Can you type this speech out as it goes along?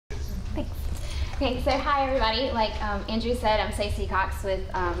Okay, so hi everybody. Like Andrew said, I'm Staci Cox with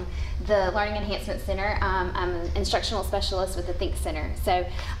the Learning Enhancement Center. I'm an instructional specialist with the Think Center. So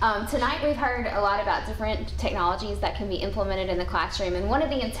tonight we've heard a lot about different technologies that can be implemented in the classroom, and one of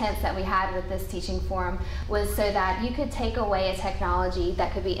the intents that we had with this teaching forum was so that you could take away a technology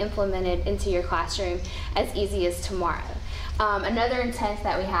that could be implemented into your classroom as easy as tomorrow. Another intent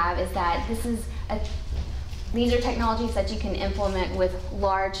that we have is that these are technologies that you can implement with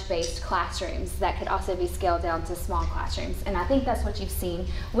large-based classrooms that could also be scaled down to small classrooms. And I think that's what you've seen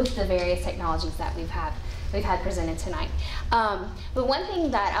with the various technologies that we've had presented tonight. But one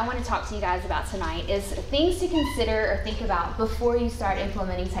thing that I want to talk to you guys about tonight is things to consider or think about before you start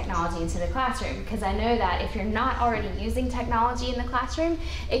implementing technology into the classroom. Because I know that if you're not already using technology in the classroom,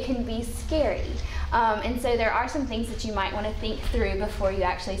 it can be scary. And so there are some things that you might want to think through before you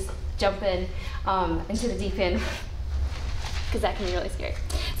actually jump in into the deep end, because that can be really scary.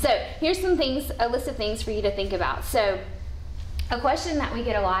 So here's some things, a list of things for you to think about. So a question that we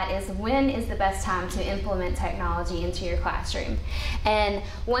get a lot is, when is the best time to implement technology into your classroom? And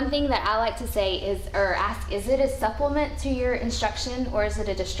one thing that I like to say is, or ask, is it a supplement to your instruction or is it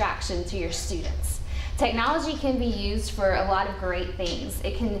a distraction to your students? Technology can be used for a lot of great things.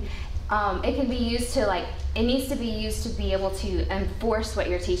 It can be used to, it needs to be used to be able to enforce what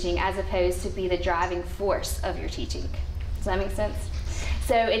you're teaching as opposed to be the driving force of your teaching. Does that make sense?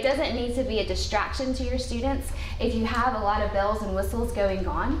 So it doesn't need to be a distraction to your students. If you have a lot of bells and whistles going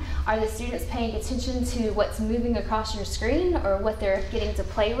on, are the students paying attention to what's moving across your screen or what they're getting to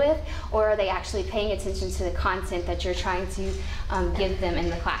play with, or are they actually paying attention to the content that you're trying to give them in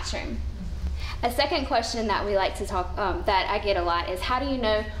the classroom? A second question that we like to talk, that I get a lot, is how do you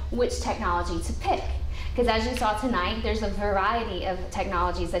know which technology to pick? Because as you saw tonight, there's a variety of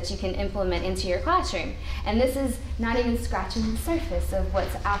technologies that you can implement into your classroom. And this is not even scratching the surface of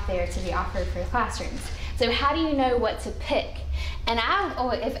what's out there to be offered for classrooms. So how do you know what to pick? And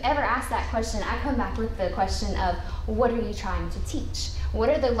if ever asked that question, I come back with the question of, what are you trying to teach? What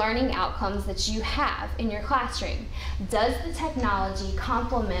are the learning outcomes that you have in your classroom? Does the technology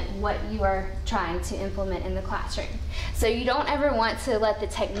complement what you are trying to implement in the classroom? So you don't ever want to let the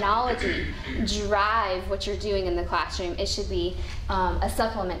technology drive what you're doing in the classroom. It should be a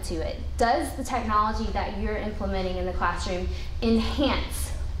supplement to it. Does the technology that you're implementing in the classroom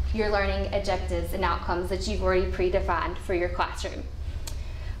enhance your learning objectives and outcomes that you've already predefined for your classroom?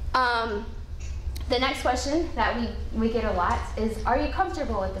 The next question that we get a lot is, are you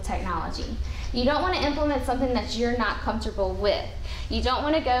comfortable with the technology? You don't want to implement something that you're not comfortable with. You don't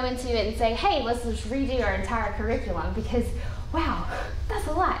want to go into it and say, hey, let's just redo our entire curriculum, because, wow, that's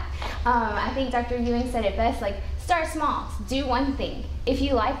a lot. I think Dr. Ewing said it best, start small, do one thing. If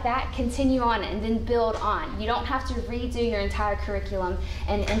you like that, continue on and then build on. You don't have to redo your entire curriculum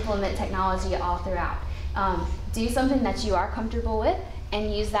and implement technology all throughout. Do something that you are comfortable with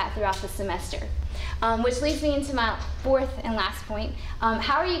and use that throughout the semester. Which leads me into my fourth and last point.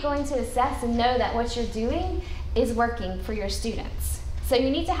 How are you going to assess and know that what you're doing is working for your students? So you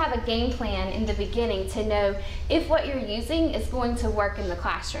need to have a game plan in the beginning to know if what you're using is going to work in the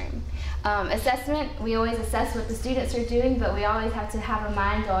classroom. Assessment, we always assess what the students are doing, but we always have to have a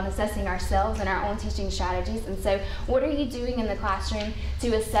mind on assessing ourselves and our own teaching strategies. And so what are you doing in the classroom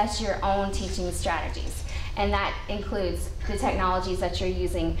to assess your own teaching strategies? And that includes the technologies that you're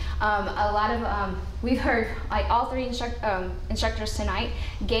using. We've heard, all three instructors tonight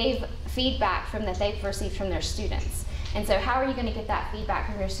gave feedback that they've received from their students. And so how are you going to get that feedback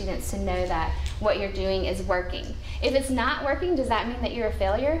from your students to know that what you're doing is working? If it's not working, does that mean that you're a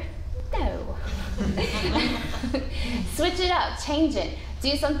failure? No. Switch it up, change it,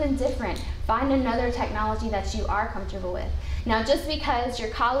 do something different. Find another technology that you are comfortable with. Now, just because your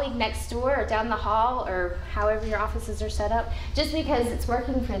colleague next door or down the hall or however your offices are set up, just because it's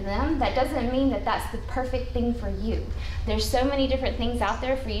working for them, that doesn't mean that that's the perfect thing for you. There's so many different things out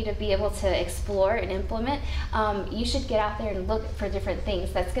there for you to be able to explore and implement. You should get out there and look for different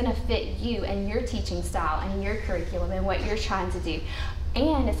things that's going to fit you and your teaching style and your curriculum and what you're trying to do.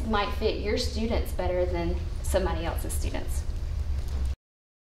 And it might fit your students better than somebody else's students.